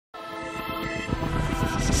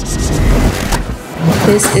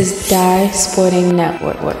This is Dye Sporting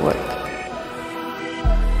Network.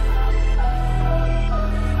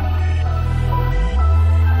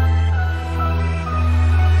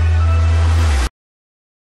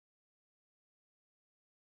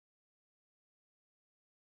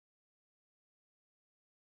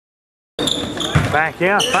 Back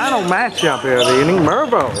here, final matchup here of the evening.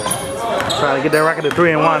 Mervo trying to get their record to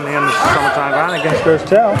 3-1 in the summertime grind against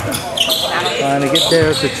Gerstell. Trying to get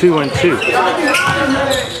theirs to 2-2.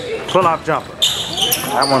 Pull-up jumper.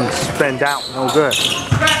 That one spinned out, no good.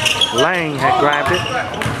 Lang had grabbed it.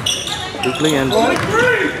 Deeply in.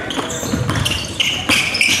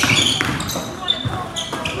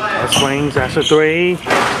 That swings, that's a 3.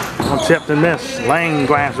 On tipped and miss. Lang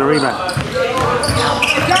grabs the rebound.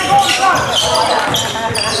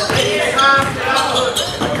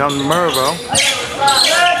 Here comes Mervo.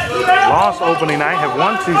 Lost opening night, have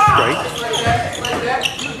won 2 straight.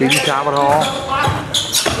 Beating Talbot Hall.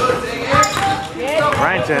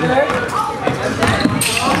 Ranton. And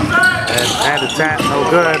had the tap, no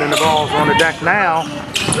good, and the ball's on the deck now.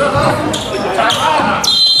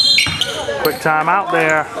 Quick time out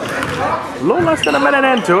there. A little less than a minute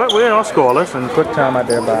into it. We're all scoreless, and quick time out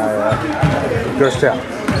there by Gerstell.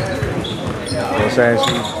 As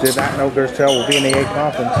you did not know, Gerstell will be in the A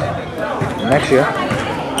conference next year.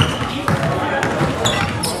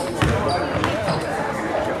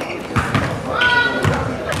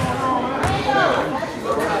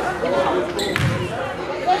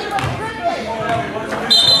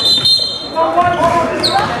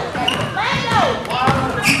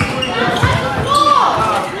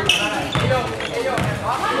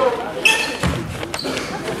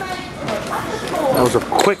 That was a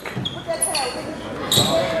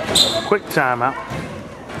quick timeout.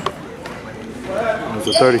 It was a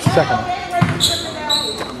 30-second.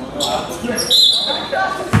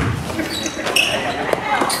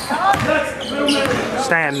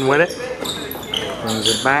 Standing with it. Brings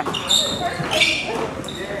it back.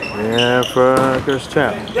 Yeah, for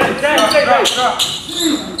Gerstell.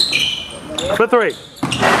 For 3.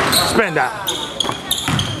 Spin down.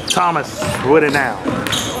 Thomas with it now.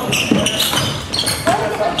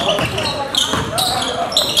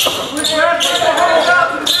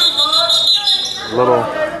 A little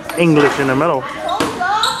English in the middle.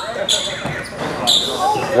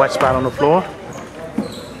 Wet spot on the floor.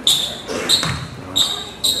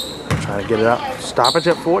 Try to get it up. Stoppage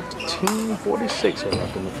at 14:46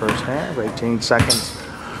 left in the first half. 18 seconds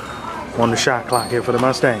on the shot clock here for the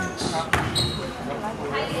Mustangs.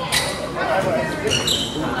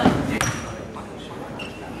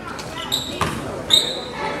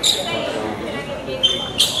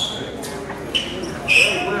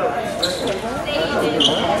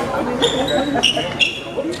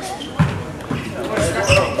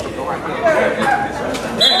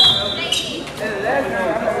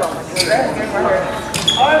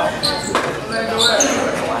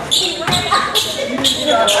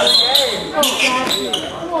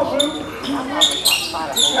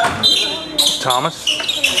 Thomas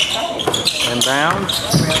inbounds,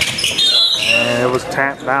 and it was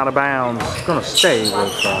tapped out of bounds. It's going to stay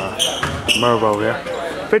with Mervo here.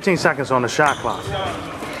 15 seconds on the shot clock.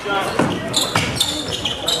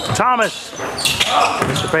 Thomas,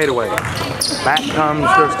 Mr. Fadeaway. Back comes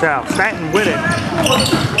Gerstell. Stanton with it.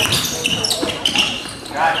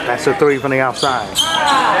 That's a 3 from the outside.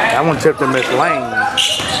 That one tipped and missed. Lang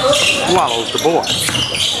swallows the board.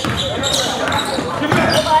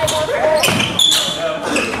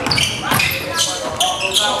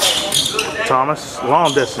 Thomas,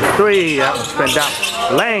 long distance 3. That one spinned out.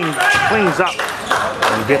 Lang cleans up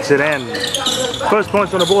and gets it in. First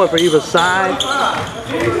points on the board for either side.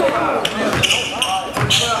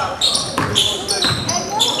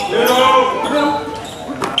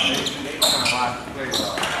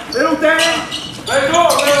 Little Dan, let's go,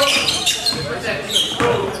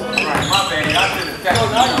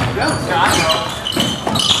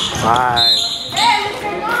 Five.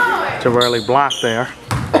 Too early block there.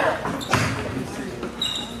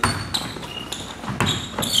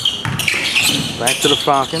 Back to the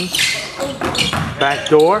Falcons. Back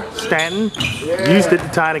door. Stanton used it to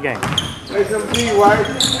tie the game.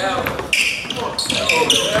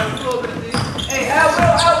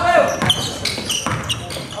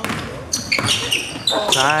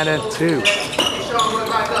 Tied at 2.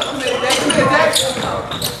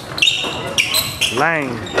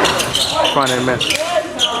 Lang, front and miss.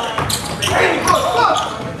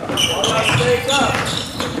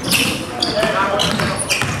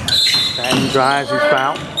 Stanton drives, he's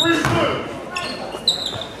fouled.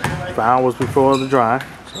 Foul was before the drive.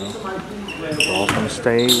 So ball's going to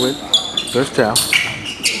stay with Gerstell.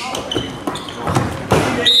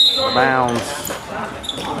 of bounds.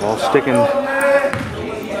 Ball sticking.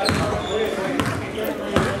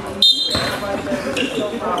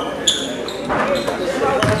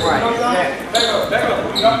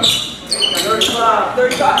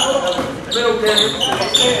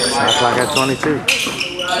 Shot clock at 22.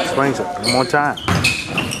 Swings it one more time.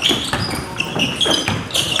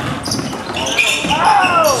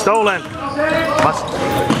 Stolen.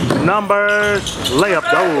 Numbers. Layup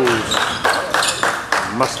goes.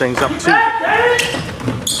 Mustangs up 2.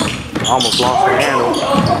 Almost lost the handle.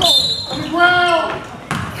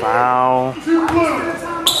 Foul.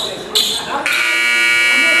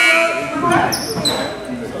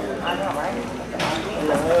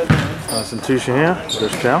 Constitution here.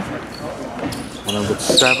 Gerstell. One with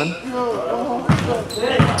 7.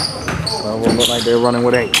 Well, will look like they're running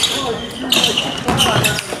with 8.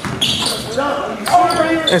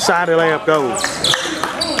 Inside the layup goes.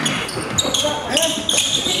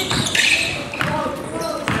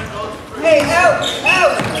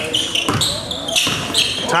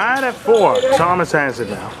 Tied at 4. Thomas has it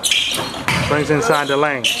now. Brings inside the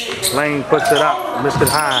lane. Lane puts it up. Missed it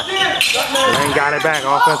high. Lane got it back.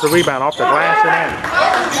 Offensive rebound off the glass and in.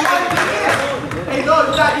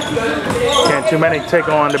 Can't too many take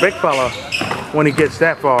on the big fella when he gets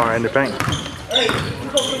that far in the paint.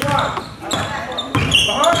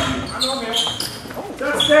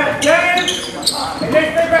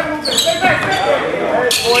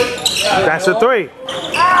 That's a 3.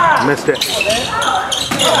 Missed it.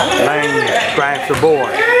 Lane grabs the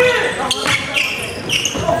board.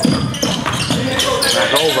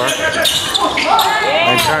 Back over.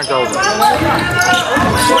 And turns over.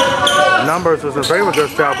 Numbers was in favor of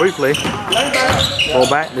Gerstell briefly. Pull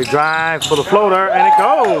back, they drive for the floater, and it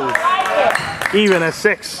goes. Even at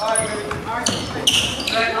 6.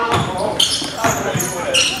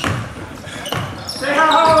 Stay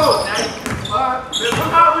out.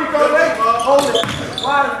 Hold it.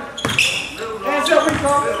 Hands up, Rico.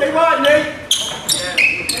 Stay wide, Nate.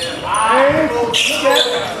 Hands.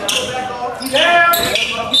 Down.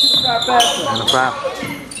 And a foul.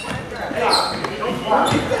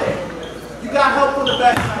 You got help on the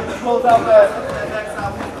back. Close out that.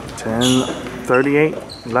 10:38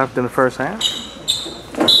 left in the first half.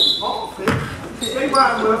 Stay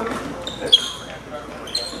wide, Will.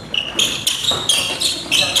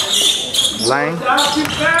 Lane.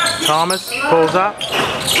 Thomas pulls up.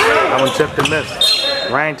 That one tipped and missed.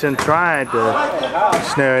 Rankin tried to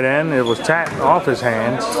snare it in. It was tapped off his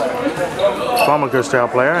hands. Former Gerstell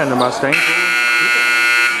player and the Mustangs.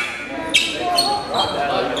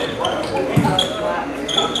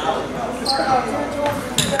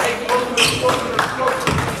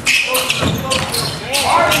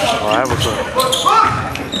 Oh, that was a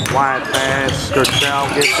wide pass. Gerstell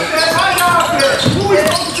gets it.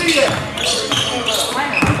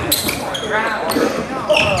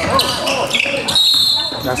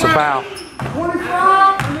 That's a foul.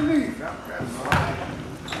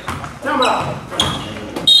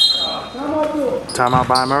 Timeout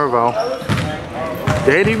by Mervo.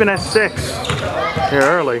 Dead even at 6 here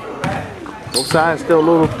early. Both sides still a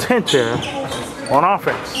little tension on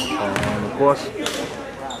offense. And of course,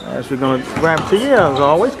 as we're going to grab to you as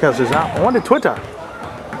always, because it's out on the Twitter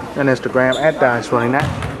and Instagram at DiSportingNet.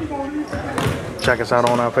 Check us out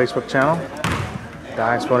on our Facebook channel,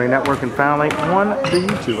 DiSporting Network, and finally on the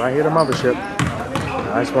YouTube, right here, the mothership.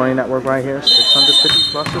 DiSporting Network right here,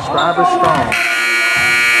 650 plus subscribers strong.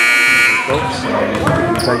 Folks,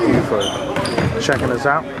 thank you for checking us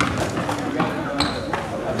out.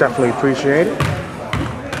 Definitely appreciate it.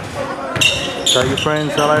 Tell your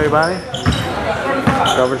friends, tell everybody.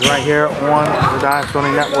 Coverage right here on the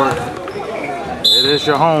DiSporting Network. It is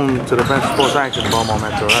your home to the best sports action for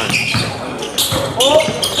Momento.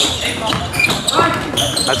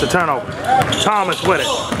 That's a turnover. Thomas with it.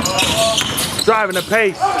 Driving the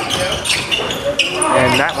pace.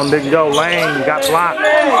 And that one didn't go. Lane got blocked.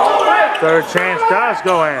 Third chance does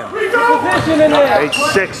go in.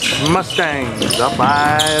 8-6 Mustangs up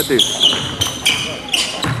by a deuce.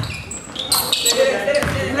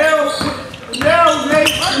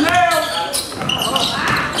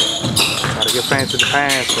 Got to get fancy the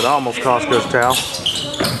pass, but almost cost Gerstell.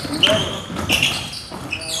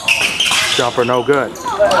 Jumper no good.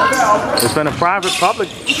 It's been a private public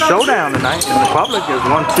showdown tonight, and the public has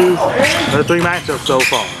won 2 of the 3 matchups so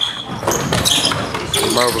far.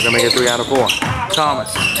 Mervo gonna make it 3 out of 4.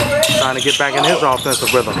 Thomas trying to get back in his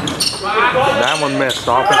offensive rhythm. That one missed.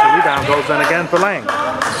 The offensive rebound goes in again for Lane.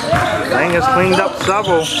 Lane has cleaned up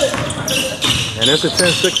several. And it's a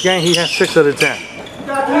 10-6 game. He has 6 of the 10. You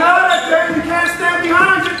got to know that, Jerry. You can't stand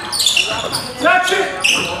behind it. Touch it.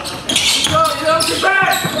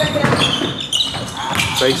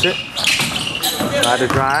 Face it. Try to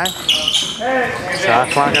drive. Shot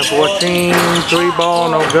clock at 14. 3-ball,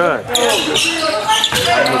 no good.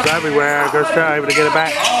 It was everywhere. Gerstell able to get it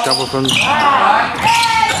back. Jumper from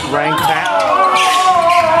Rain tap.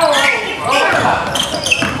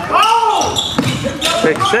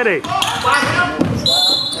 Big City.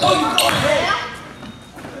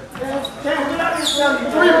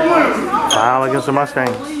 Foul against the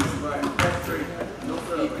Mustangs.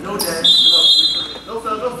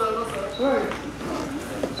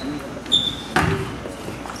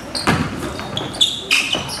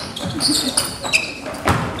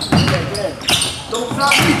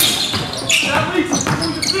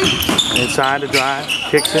 Inside the drive,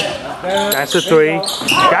 kicks it. That's a 3.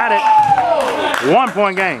 Got it.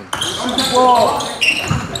 1-point game.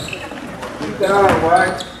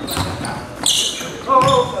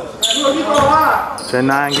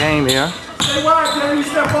 10-9 game here. Stay wide, Jamie.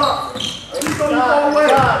 Step up. He's going to go away.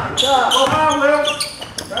 Go high, Will.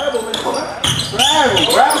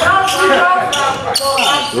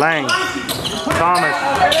 Lang. Thomas.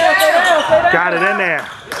 Got it in there.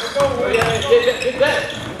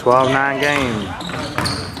 12-9 game.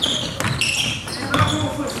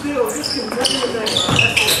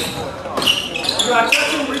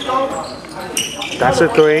 That's a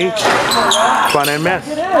 3. Front and miss.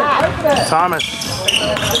 Thomas.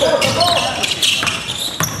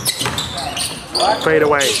 Fade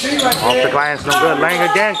away. Off the glass, no good. Lang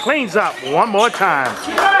again cleans up one more time.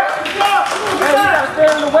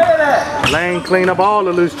 Lang clean up all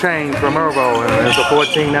the loose change from Mervo, and it's a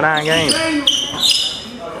 14-9 game.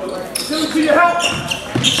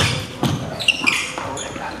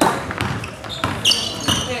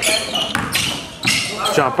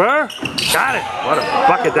 Jumper. Got it. What a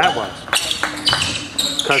bucket that was.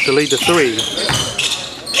 Cuts the lead to 3.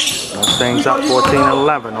 Mustangs up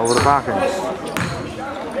 14-11 over the Falcons.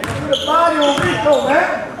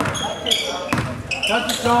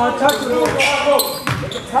 Touch it, John. Touch it.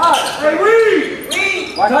 Hey,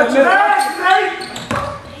 Reed! Touch it.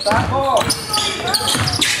 Stop ball.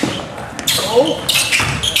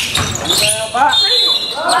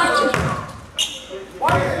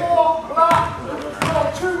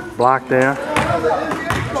 Block there. 2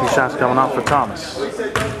 shots coming off for Thomas.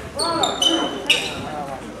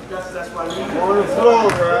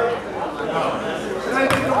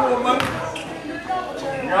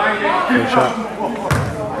 Good shot.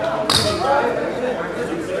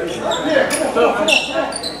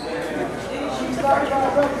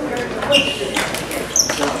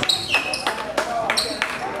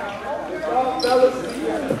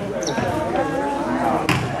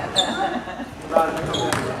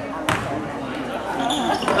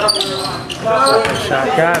 Shot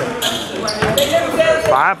got it.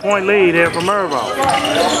 5-point lead here for Mervo.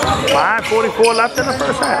 5:44 left in the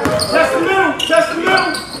first half. Test the middle. Test the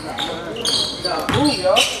middle.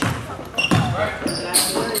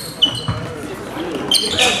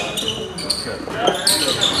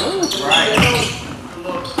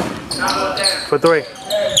 For 3.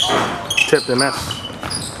 Tipped and missed.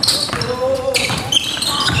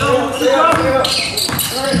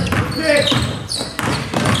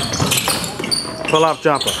 Pull off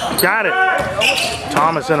jumper. Got it.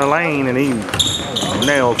 Thomas in the lane and he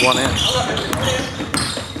nails one in.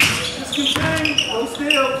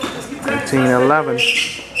 18-11.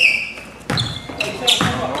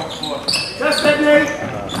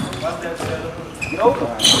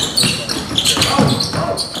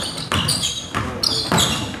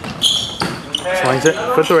 Swings it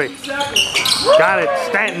for 3. Got it.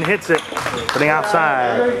 Stanton hits it for the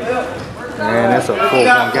outside. And it's a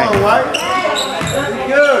 4-point game.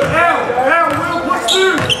 Good. Will, push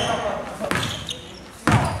through.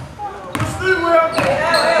 Push through, Will.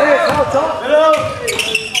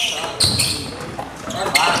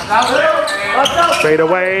 Straight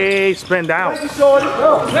away, spinned out.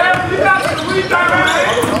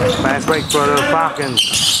 Fast break for the Falcons.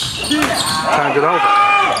 Turns it over.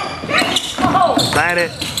 Bat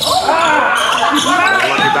it.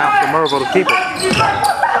 Lucky bounce for Mervo to keep it.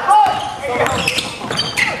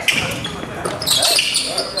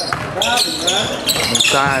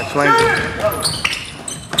 Inside, swings it.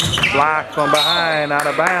 Blocked from behind, out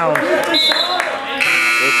of bounds.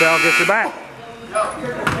 Gerstell gets it back.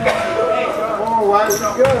 Oh, that's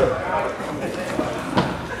good.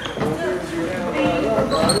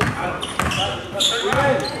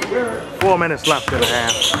 4 minutes left in the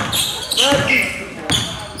half.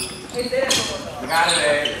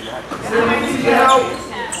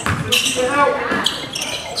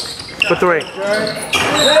 for 3.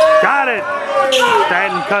 Got it.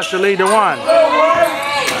 Stanton cuts the lead to 1.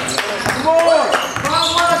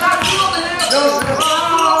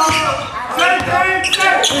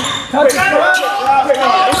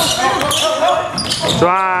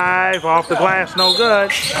 Drive off the glass, no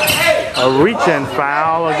good. A reach-in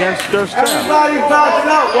foul against Gerstell. Everybody bouncing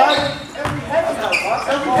out, right?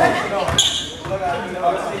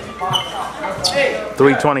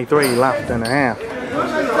 3:23 left in the half.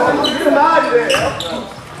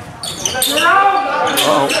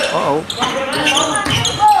 Uh-oh.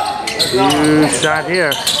 Huge shot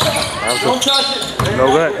here. That was no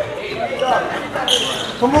good.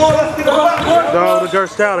 Come on, let's get it. Go to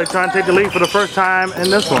Gerstell. They're trying to take the lead for the first time in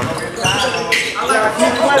this one.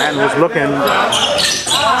 Stanton was looking.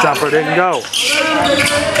 Jumper didn't go.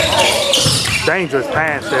 Dangerous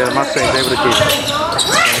pass there. The Mustangs able to keep it.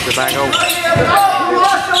 Hands it back over.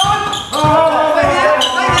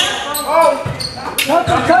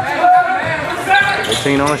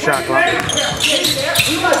 18 on the shot clock.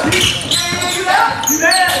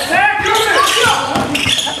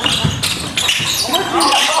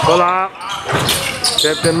 Pull up.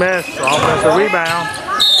 Tipped and missed. Offensive rebound.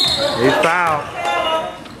 He's fouled.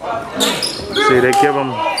 See, they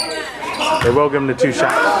will give him the 2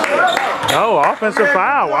 shots. Oh, offensive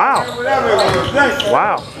foul. Wow.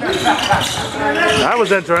 Wow. That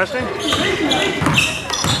was interesting.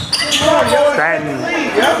 Stanton.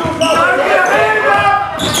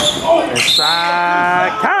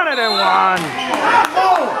 Inside. Counted and 1.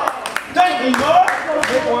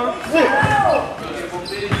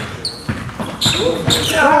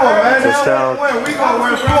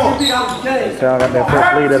 Gerstell got their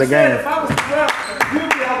first lead of the game.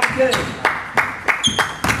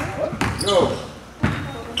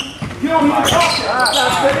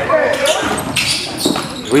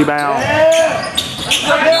 Rebound.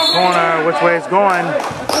 Corner, which way it's going.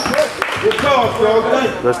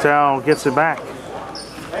 Gerstell gets it back.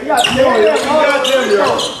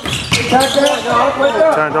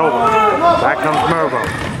 Turned over. Back comes Mervo.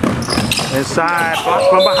 Inside, blocked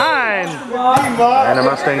from behind. And the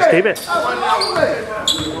Mustangs keep it.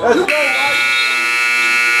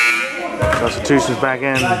 Substitutions back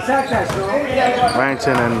in.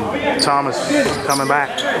 Ranton and Thomas coming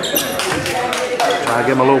back. Try to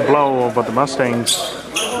give him a little blow, but the Mustangs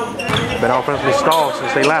have been offensively stalled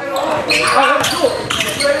since they left.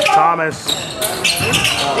 Thomas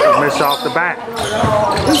missed off the back.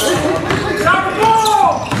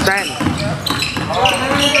 Stanton.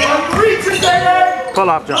 Pull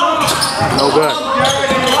up jump. No good.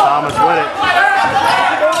 Thomas with it.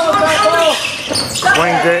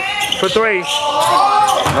 Swings it for 3.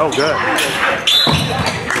 No good.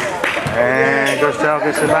 And Gerstell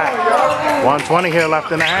gets it back. 1:20 here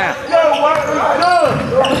left in the half.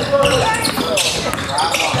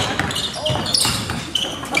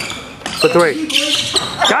 For 3.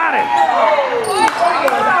 Got it.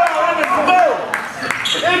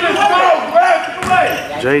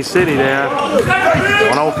 J City there.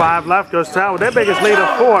 1:05 left. Gerstell with their biggest lead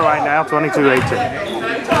of 4 right now. 22-18.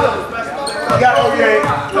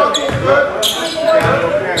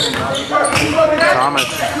 Thomas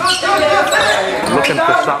looking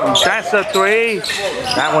for something. That's a 3.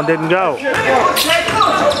 That one didn't go.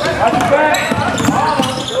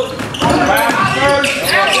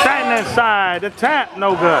 Stanton inside. The tap,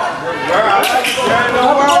 no good.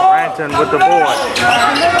 Ranton with the board.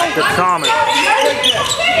 To Thomas.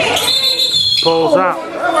 Pulls up.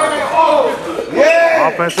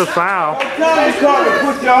 Offensive foul.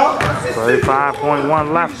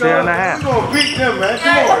 35.1 left here in the half.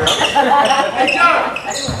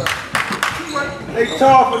 They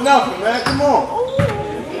tall for nothing, man. Come on.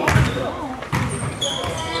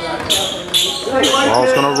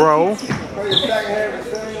 Ball's gonna roll.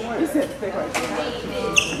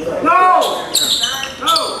 No!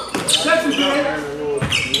 No! Touch him, man.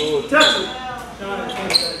 Touch him.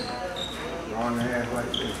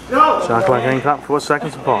 No! Shot clock ain't clock 4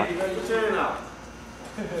 seconds apart.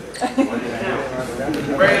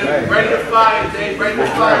 Ready to fire, Dave. Ready to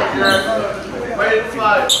fire, Jared. Ready to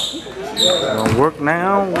fire. Gonna work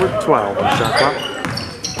now with 12 on shot clock.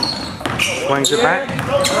 Swings it back.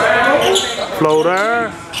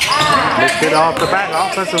 Floater. Missed it off the back.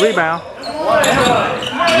 Offensive rebound.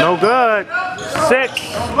 No good. 6,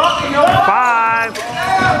 5,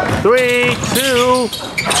 3, 2,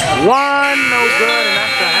 1. No good, and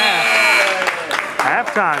that's the half.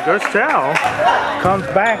 Halftime. Gerstell comes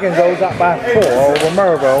back and goes up by 4 over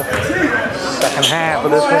Mervo. Second half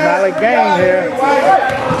of this finale game here.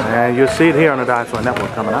 And you'll see it here on the Varsity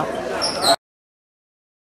Network coming up.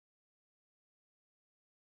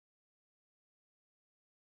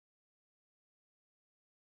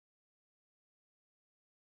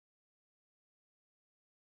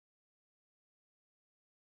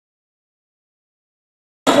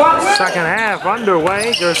 Second half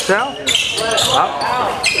underway. Gerstell up.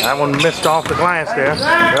 That one missed off the glass there.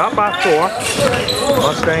 They're up by 4.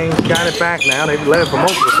 Mustangs got it back now. They've led for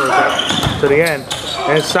most of the first half to the end.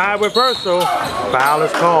 Inside reversal. Foul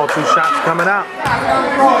is called. 2 shots coming out.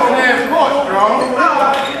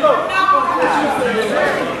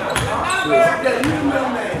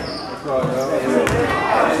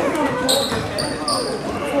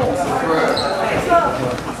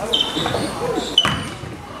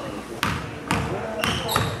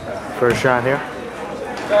 First shot here.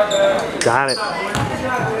 Got it.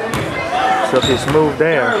 Silky smooth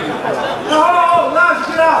there.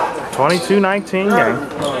 22-19 game.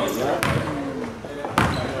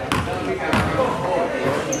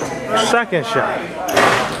 Second shot.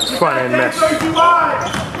 Front end miss.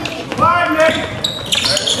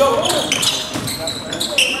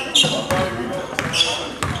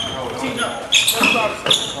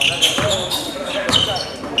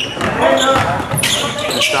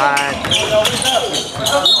 Inside.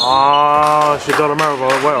 Oh, should go to Mervo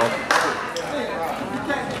as well.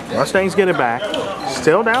 Mustangs get it back.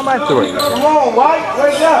 Still down by 3. Come on, White,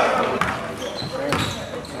 wake up.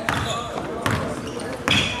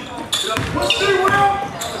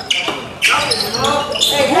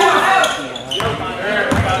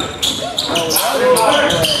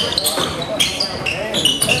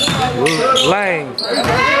 Lang.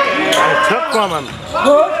 And it took from him.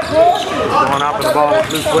 Going up in the ball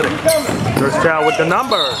loose with it. Gerstell with the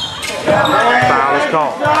number. Foul is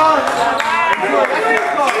called.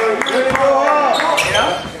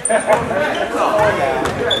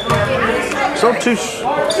 So two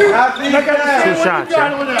shots, yeah.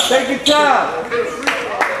 Take your time.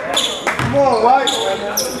 Come on, White.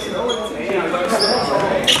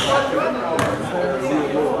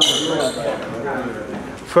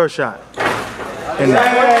 First shot. In there.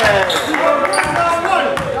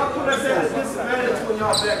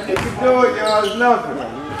 You can do it, y'all. It's nothing.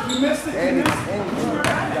 You missed it.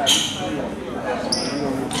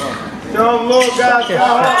 Show them little guys.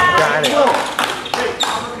 Got it.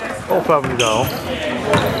 Both of them go.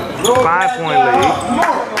 5-point lead.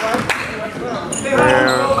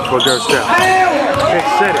 There for Gerstell. Big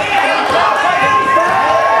City.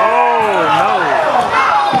 Oh no.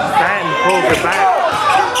 Stanton pulls it back.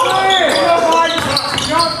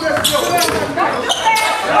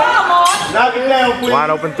 Wide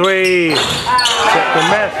open 3. Check the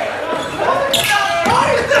miss.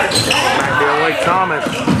 Back there away Thomas.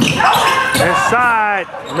 Inside.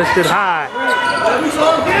 Missed it high.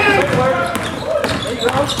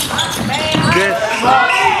 This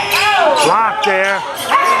block there.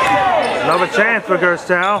 Another chance for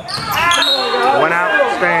Gerstell. Went out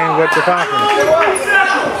staying with the Falcons.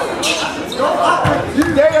 You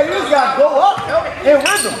just got to go up in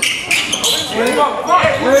rhythm.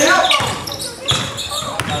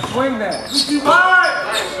 Swing that. You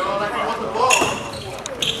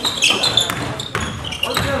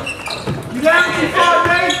down too far,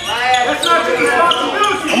 Dave? That's not your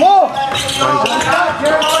responsibility. Come on.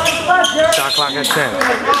 Shot clock at 10.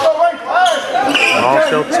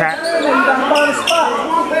 Also tapped.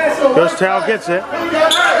 Gerstell gets it.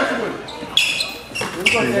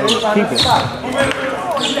 Keep it.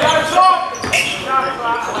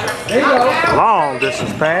 Long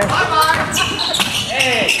distance pass.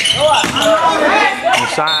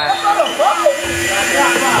 Inside.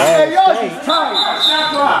 Hey, y'all just tight.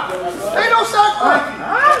 Ain't no shot clock.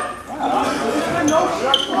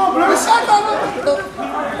 No shot clock.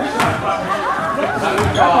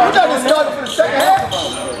 You got to start for the second half.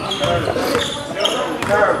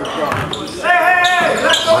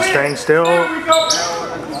 Mustangs still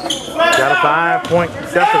got a 5-point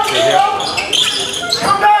deficit here.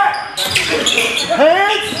 Come back.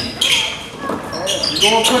 Hands. You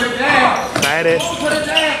gonna put it down. Inside it.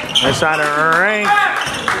 Inside the ring.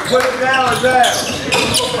 Put it down, Zach.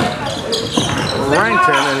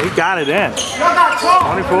 Rankin, and he got it in.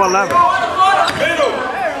 24-11.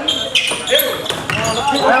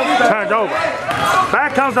 Turned over.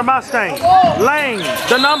 Back comes the Mustangs. Lane,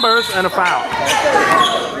 the numbers, and a foul.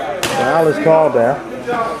 Foul is called there.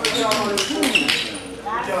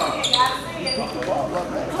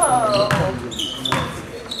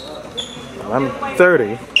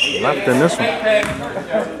 11:30 left in this one.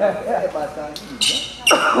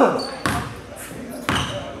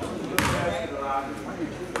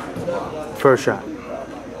 First shot.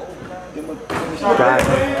 Got it.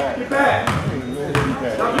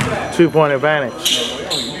 2-point advantage.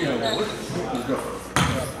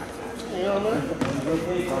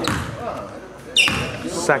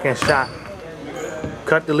 Second shot.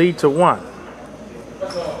 Cut the lead to 1.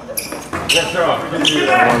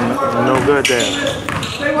 No good there.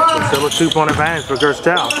 Still a 2-point advantage for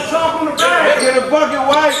Gerstell. Get a bucket,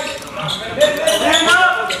 White. Stand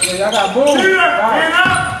up. I got boom. Stand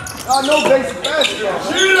up. No basic basketball.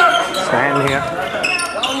 Stand here.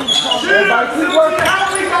 Everybody keep working.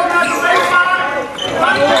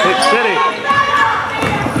 Big City.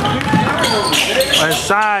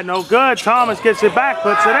 Inside, no good. Thomas gets it back,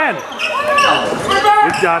 puts it in.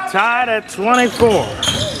 We got tied at 24.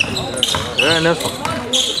 They're in this one.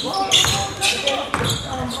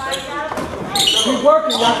 Keep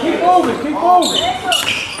working, y'all. Keep moving. Keep moving.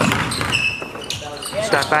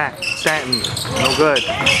 Step back. Stanton. No good.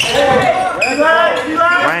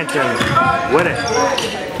 Ranton with it.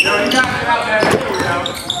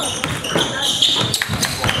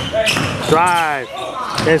 Drive.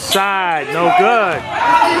 Inside. No good.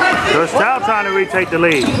 Gerstell trying to retake the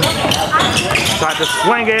lead. Tried to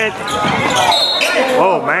swing it.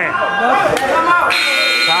 Oh, man.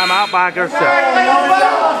 Timeout by Gerstell.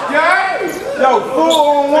 Yo,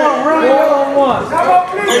 4-on-1, really? 4-on-1.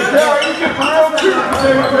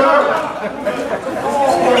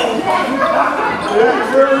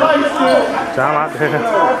 Timeout there.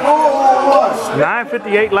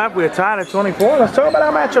 9:58 left. We're tied at 24. Let's talk about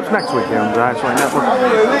our matchups next week here on Giants Right Network.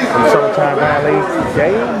 From Summertime Valley,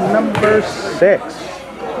 game number 6.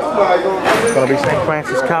 It's going to be St.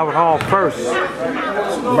 Francis Calvert Hall first.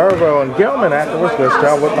 Mervo and Gilman afterwards.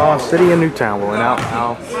 Gerstell with On City and Newtown. We'll win out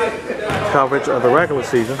our coverage of the regular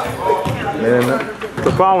season. And then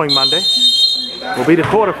the following Monday will be the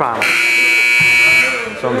quarterfinals.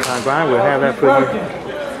 Summertime Grind. We'll have that for you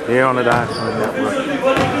here on the Giants Right Network.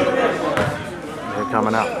 They're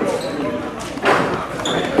coming up.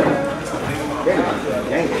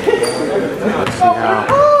 Let's see how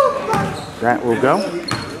that will go.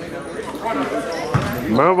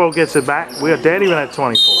 Mervo gets it back. We are dead even at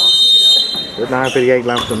 24. With 9:58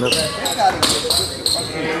 left in this one.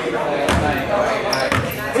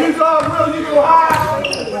 You go, Will, you go high.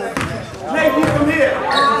 Nate, you come here.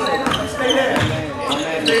 Stay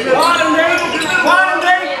there. Bottom, Nate. Bottom,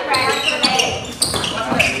 Nate.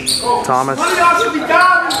 Thomas One of y'all should be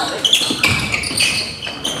diving.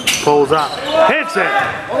 pulls up. Hits it.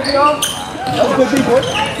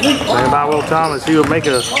 Think about Will Thomas. He will make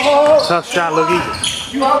a tough shot look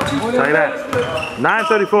easy. Tell you that.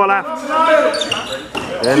 9:34 left.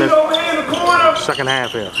 In the second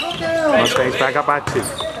half here. Mustangs back up by 2.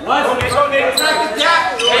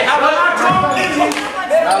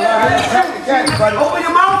 Open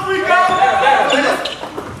your mouth, Rico.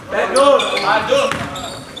 That's good. I do.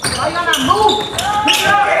 Why you gonna move?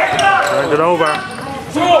 Turns it over.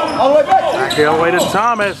 Back the other way to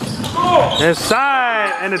Thomas.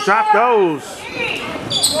 Inside, and the drop goes.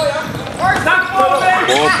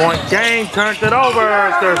 4-point game, turned it over.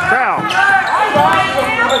 It's Gerstell.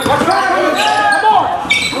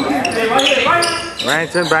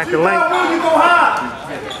 Ranton back to Link.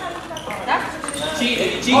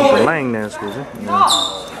 Lang there, excuse me.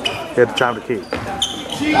 Hit the top of the key.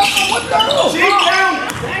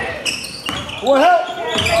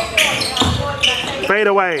 Fade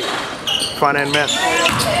away. Front end miss.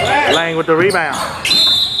 Lang with the rebound.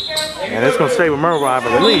 And it's going to stay with Mervo, I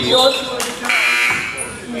believe.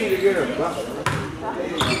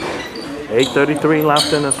 8:33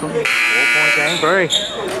 left in this one. 4-point game. Very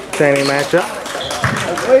exciting matchup.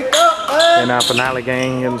 Wake up, man. In our finale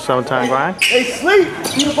game in the Summertime Grind. They sleep.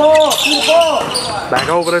 See the ball. See the ball. Back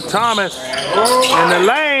over to Thomas. In the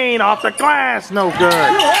lane. Off the glass. No good.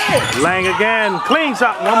 Lang again. Cleans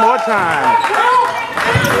up one more time.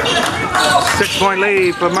 6-point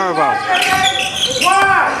lead for Mervo.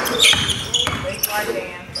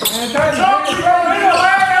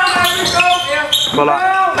 Pull up.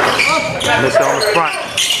 Miss on the front.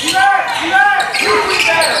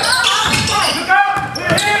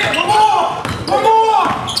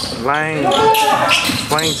 Lang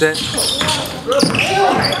swings it.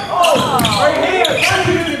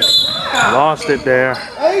 Lost it there.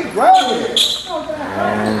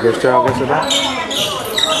 And Gerstell gets it back.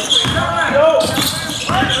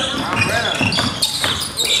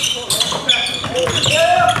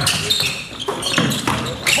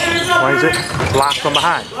 Swings it, blocked from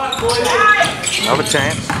behind. Another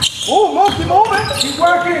chance. Oh, keep moving. Keep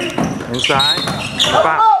working. Inside.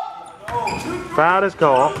 Foul. Foul is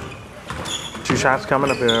called. 2 shots coming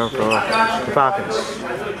up here for the Falcons.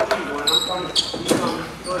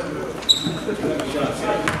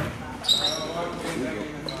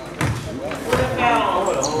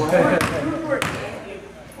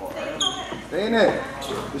 Stay in there.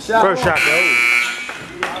 First shot goes.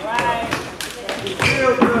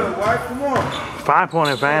 Feel good, White. Come on. 5-point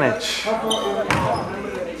advantage.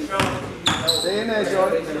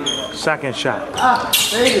 Second shot.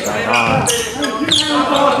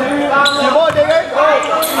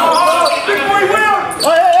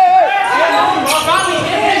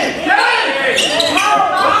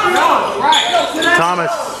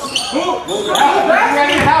 Thomas. There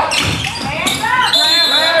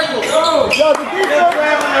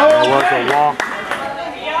was a walk.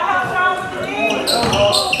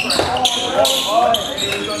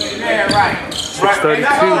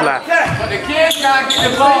 6:32 left. But the kid's gotta get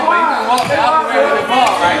the ball, but he's gonna walk the other way with the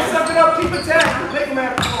ball, right? Suck it up, keep attacking. Make him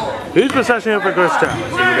have the ball. Huge possession here for Gerstell. See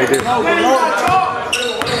what they do.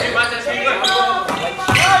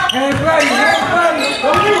 Hands ready, hands ready.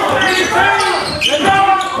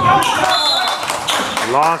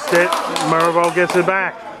 Lost it. Mervo gets it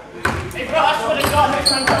back.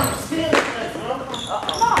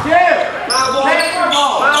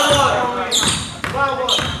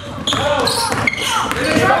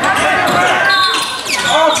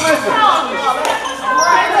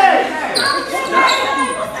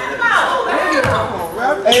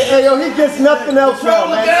 Hey, yo, he gets nothing else now,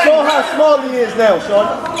 man. Show how small he is now, son.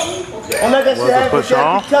 Don't let that shit happen. Push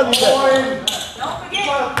off. Tell you that.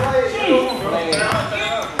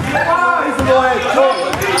 He's a little ass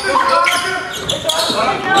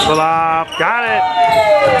Pull up. Got it.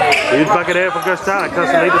 Huge bucket here for Gerstell.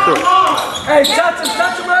 Cuts the lead to 3. Hey, touch him early.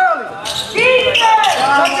 Touch him early.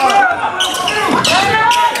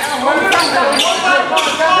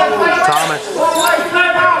 Thomas.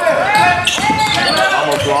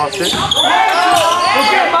 Almost lost it.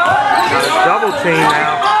 Got a double team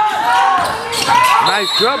now.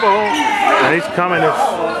 Nice dribble. And he's coming.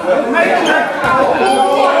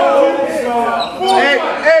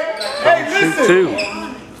 Hey, listen. 2.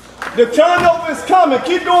 The turnover is coming.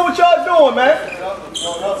 Keep doing what y'all doing, man.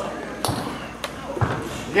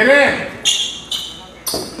 Get in.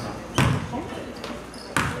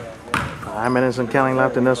 5 minutes and counting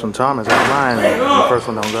left in this one. Thomas out line. The first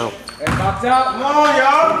one don't go. Hey, box out. Come on,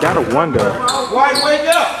 y'all. Gotta wonder. White, wake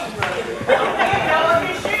up.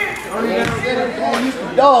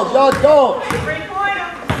 Dogs, y'all dogs.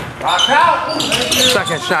 Rock out.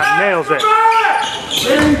 Second shot nails it.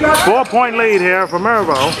 4-point lead here for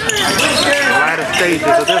Mervo. The latter stages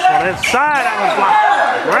of this one. Inside, that was blocked.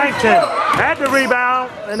 Rankin had the rebound,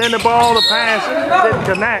 and then the ball, the pass didn't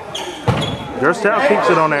connect. Gerstell keeps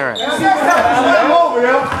it on their end.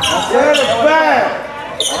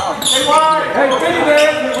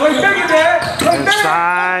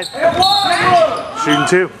 Inside. Shooting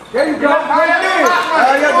 2. There you go. I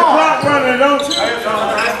got the clock running, don't you?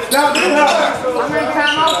 Stop the clock.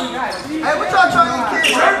 Hey, what y'all trying to get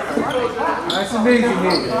kids? Nice and easy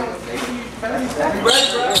here.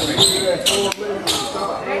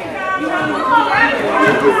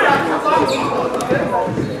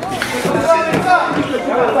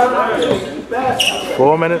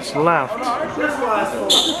 4 minutes left.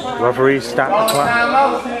 Referee stopped the clock.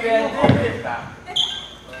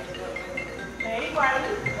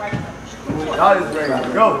 Y'all is ready to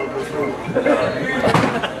go.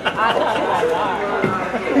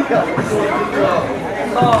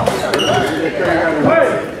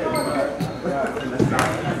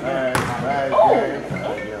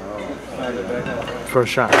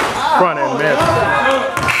 First shot. Front end miss.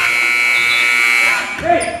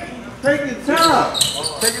 Hey, take your time.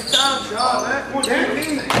 Take your time, Sean, man.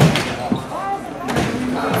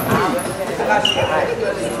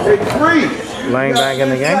 Big free. Laying back in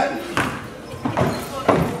the game.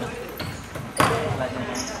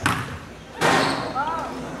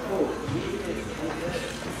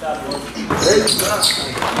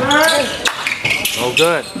 Oh,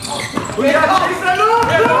 good.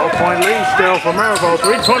 4-point lead still for Mervo.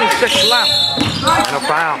 3:26 left. And a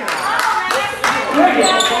foul.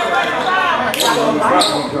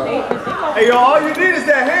 Hey, yo, all you need is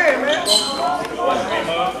that hand, man.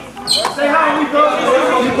 Say hi, we go.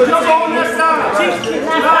 Jump on that side.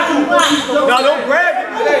 No, don't grab it.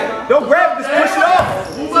 Don't grab it. Just push it off.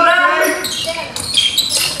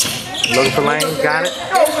 Looking for Lane. Got it.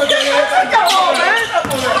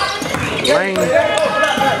 Lane.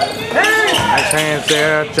 Nice hands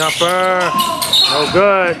there. Jumper. No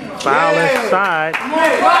good. Foul inside. I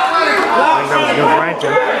think that was against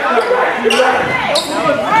Rankin.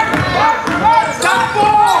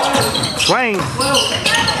 Swing.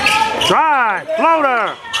 Drive. Floater.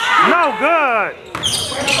 No good.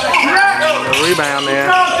 The rebound there.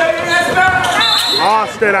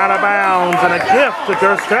 Lost it out of bounds and a gift to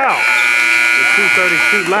Gerstell. With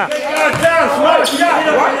 2:32 left.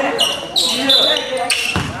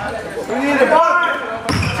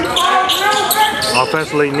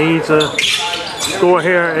 offensively needs a score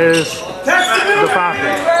here is the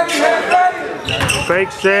Falcons.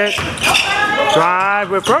 Fake set, drive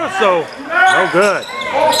with Verso. No good.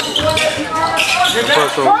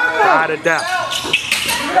 Verso tied to death.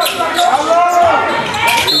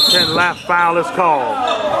 2:10 left, foul is called.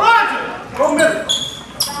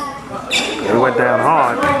 It went down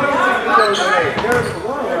hard.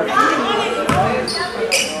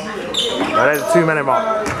 Right at the 2-minute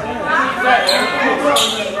mark.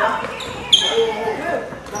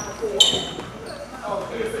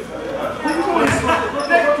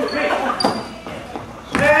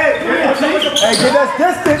 Hey, get us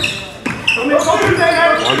distance.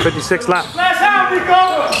 1:56 left. Flash out, Rico.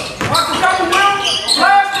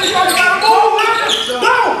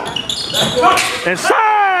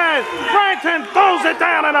 Inside! Brenton throws it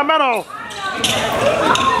down in the middle.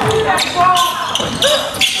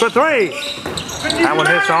 For 3. That one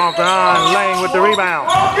hits off on Lane with the rebound.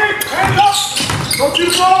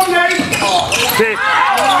 Pick.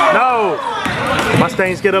 No.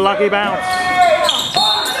 Mustangs get a lucky bounce.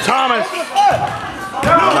 Thomas.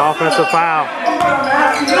 An offensive foul.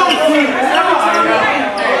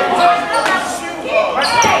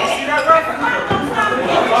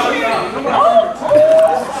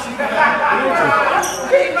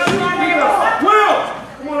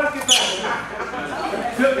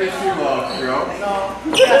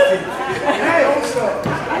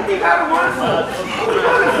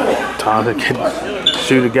 Time to get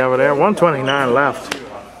shoot together there. 1:29 left.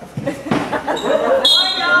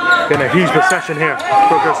 Getting a huge possession here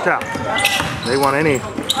for Gerstell. They want any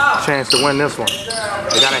chance to win this one.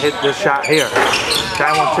 They gotta hit this shot here.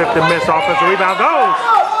 That one tipped and missed. Offensive rebound goes.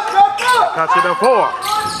 Touch it to 4.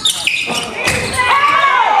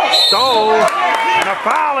 Stole. And a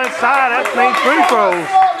foul inside. That means free throws.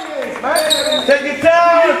 Take your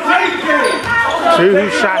time. 2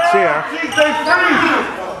 shots here.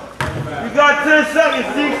 You got 10 seconds,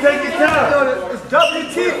 Steve. Take your time. It's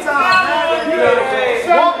WT time, man.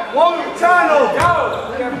 One turnover.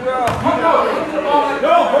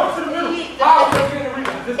 No, go to the middle.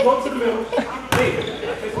 Just go to the middle.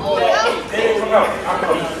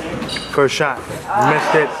 First shot.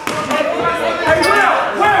 Missed it.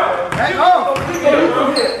 Hang on.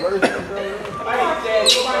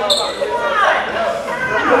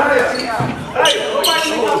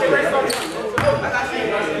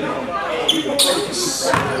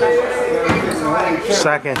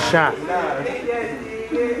 Second shot.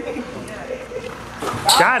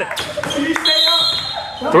 Got it.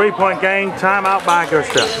 3-point game. Timeout by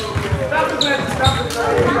Gerstell.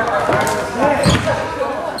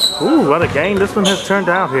 Ooh, what a game this one has turned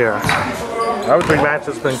out here. Our 3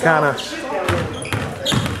 matches has been kind of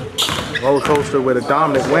roller coaster with a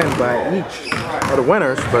dominant win by each of the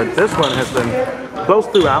winners, but this one has been close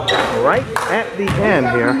throughout. Right at the end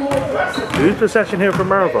here. Huge possession here for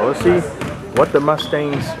Mervo. Let's see what the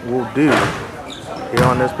Mustangs will do here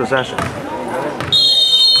on this possession.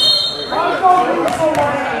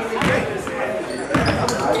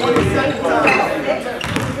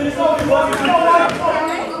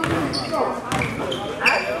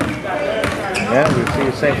 Yeah, we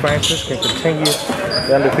see St. Francis can continue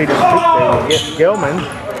the undefeated streak. They will get Gilman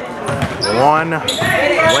on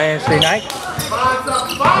Wednesday night.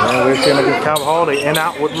 And we're seeing against Calvert Hall. They end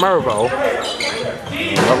out with Mervo.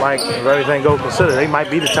 But like if everything goes considered, they might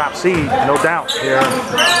be the top seed, no doubt, here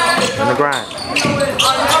in the grind.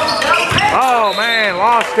 Oh man,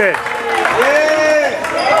 lost it.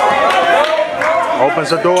 Opens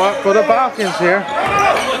the door up for the Falcons here.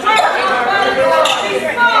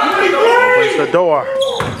 Opens the door.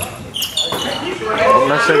 Don't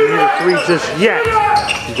necessarily need a 3 just yet.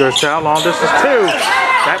 Gerstell, long distance 2.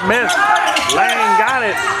 That missed. Lane got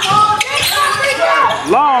it.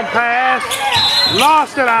 Long pass.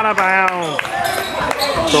 Lost it out of bounds.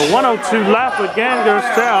 So 1:02 left again.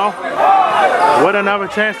 Gerstell with another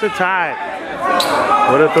chance to tie it.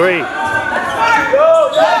 With a 3.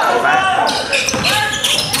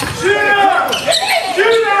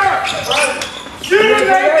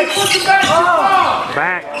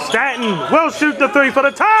 Back. Stanton will shoot the 3 for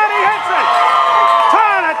the tie. He hits it.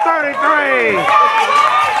 Tied at 33.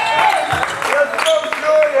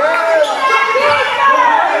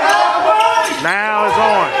 Now is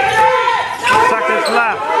on. Seconds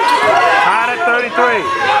left. Tied at 33.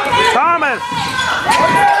 Thomas.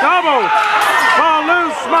 Double. Ball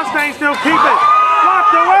loose. Mustangs still keep it.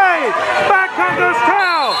 Blocked away. Back comes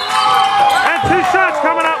Gerstell. And 2 shots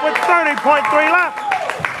coming up with 30.3 left.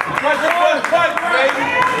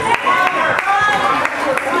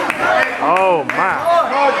 Oh my.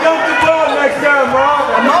 Dump the ball next time, Rob.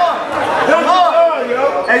 Come on.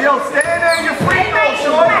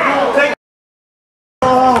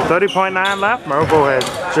 30.9 left. Mervo has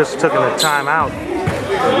just taken a timeout.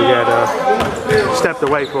 We had stepped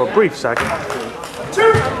away for a brief second.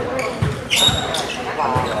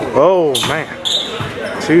 Oh man,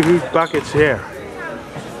 2 huge buckets here.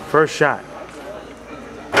 First shot.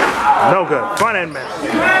 No good. Front end miss.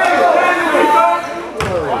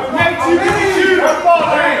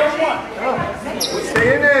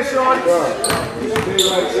 Stay in there, Sean.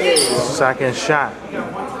 Second shot.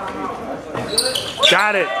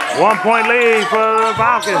 Got it. 1 point lead for the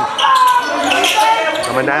Falcons.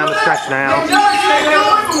 Coming down the stretch now. 6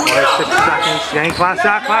 seconds. Game clock,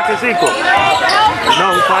 shot clock is equal. You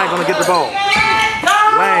know who's probably going to get the ball.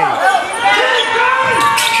 Lane.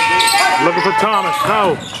 Looking for Thomas.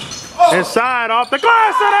 No. Inside, off the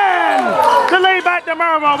glass and in! The lead back to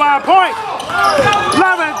Mervo by a point.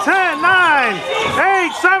 11, 10, 9,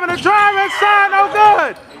 8, 7 to drive inside, no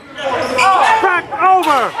good. Back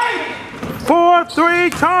over. 4-3,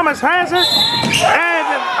 Thomas has it. And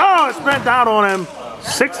oh, it's bent out on him.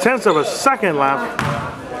 0.6 of a second left.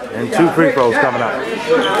 And 2 free throws coming up.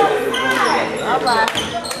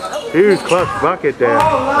 Huge clutch bucket there.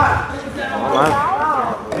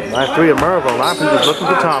 Last 3 of Mervo. Last just looking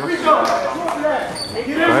for Thomas.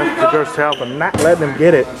 Thanks to Gerstell for not letting him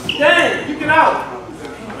get it.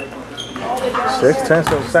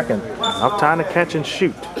 0.6 of a second. Enough time to catch and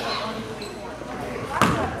shoot.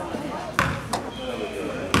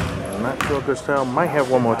 I'm not sure Gerstell might have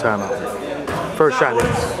one more time out. First shot is.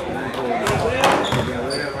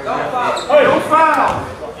 Hey, don't foul!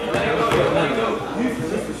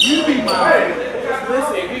 You be mine.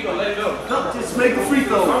 Listen, we gonna let it go. Just make the free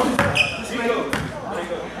throw. Just make it.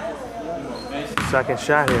 Second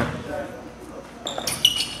shot here.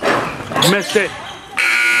 Missed it.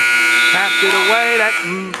 Tapped it away.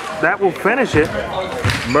 That will finish it.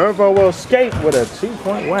 Mervo will escape with a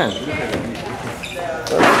 2-point win.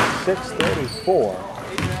 36-34.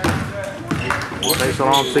 We'll say so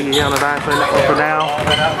long. See you here on the Varsity Network for now.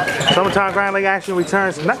 Summertime Grand League action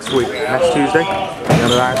returns next week, next Tuesday, on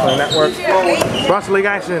the Varsity Network. Varsity League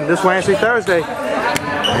action this Wednesday, Thursday.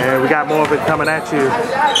 And we got more of it coming at you.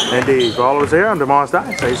 Indeed. For all of us here, I'm DeMar's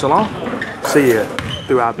Dye. Say so long. See you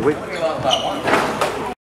throughout the week.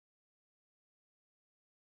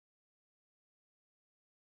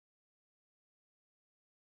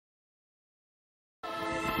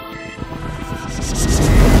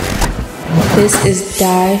 This is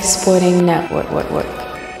Dye Sporting Network.